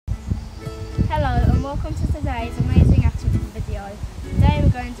welcome to today's Amazing Attenborough video. Today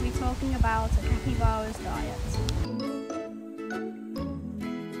we're going to be talking about a capybara's diet.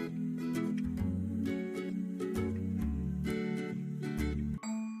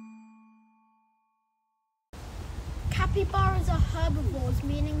 Capybaras are herbivores,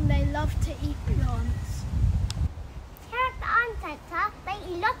 meaning they love to eat plants. Character and center,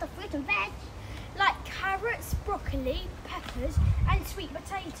 they eat lots of fruit and veg. Like carrots, broccoli, peppers and sweet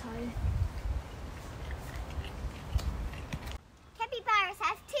potato. Capybaras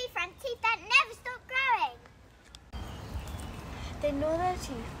have two front teeth that never stop growing. They gnaw their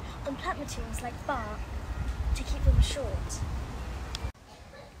teeth on plant materials like bark to keep them short.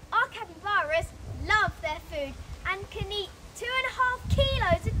 Our capybaras love their food and can eat 2.5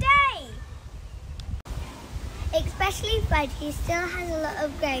 kilos a day. Especially Fred, he still has a lot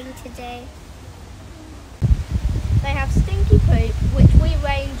of growing to do. They have stinky poop which we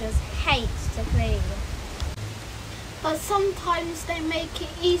rangers hate to clean. But sometimes they make it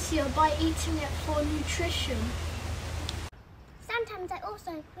easier by eating it for nutrition. Sometimes they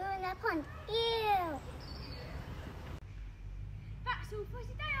also poo in their pond. Ew! That's all for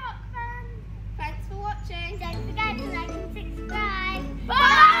today, Ark fans. Thanks for watching. Don't forget to like and subscribe.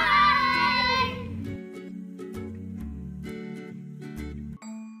 Bye!